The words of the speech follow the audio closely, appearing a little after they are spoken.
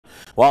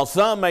While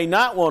some may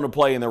not want to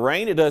play in the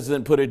rain, it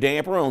doesn't put a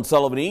damper on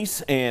Sullivan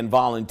East and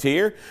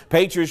Volunteer.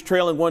 Patriots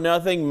trailing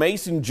 1-0.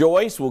 Mason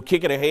Joyce will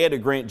kick it ahead to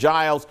Grant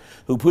Giles,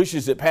 who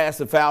pushes it past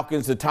the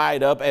Falcons to tie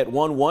it up at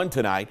 1-1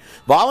 tonight.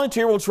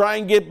 Volunteer will try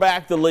and get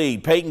back the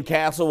lead. Peyton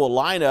Castle will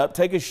line up,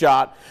 take a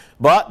shot,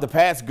 but the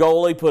Pats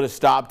goalie put a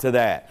stop to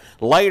that.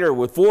 Later,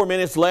 with 4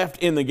 minutes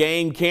left in the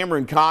game,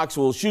 Cameron Cox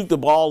will shoot the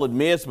ball and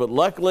miss, but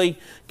luckily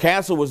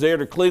Castle was there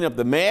to clean up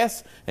the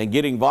mess and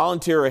getting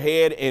Volunteer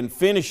ahead and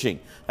finishing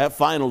that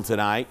final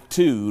tonight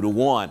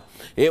 2-1.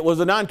 It was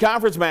a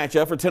non-conference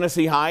matchup for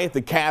Tennessee High at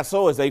the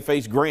Castle as they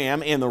face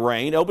Graham in the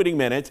rain. Opening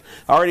minutes,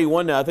 already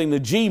 1-0. The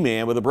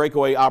G-man with a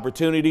breakaway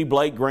opportunity.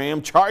 Blake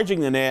Graham charging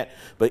the net,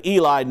 but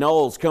Eli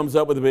Knowles comes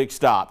up with a big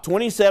stop.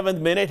 27th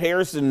minute,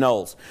 Harrison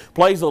Knowles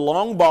plays a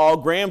long ball.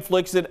 Graham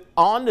flicks it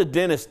on to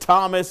Dennis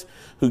Thomas,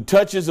 who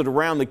touches it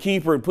around the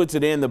keeper and puts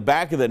it in the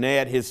back of the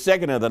net, his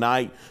second of the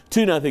night.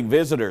 2-0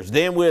 visitors.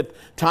 Then with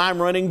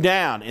time running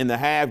down in the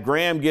half,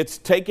 Graham gets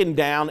taken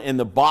down in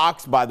the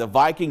box by the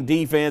Viking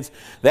defense.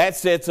 That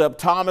sets up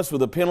Thomas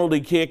with a penalty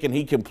kick, and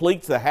he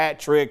completes the hat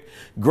trick.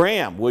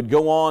 Graham would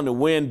go on to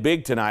win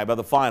big tonight by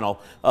the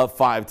final of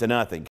 5-0.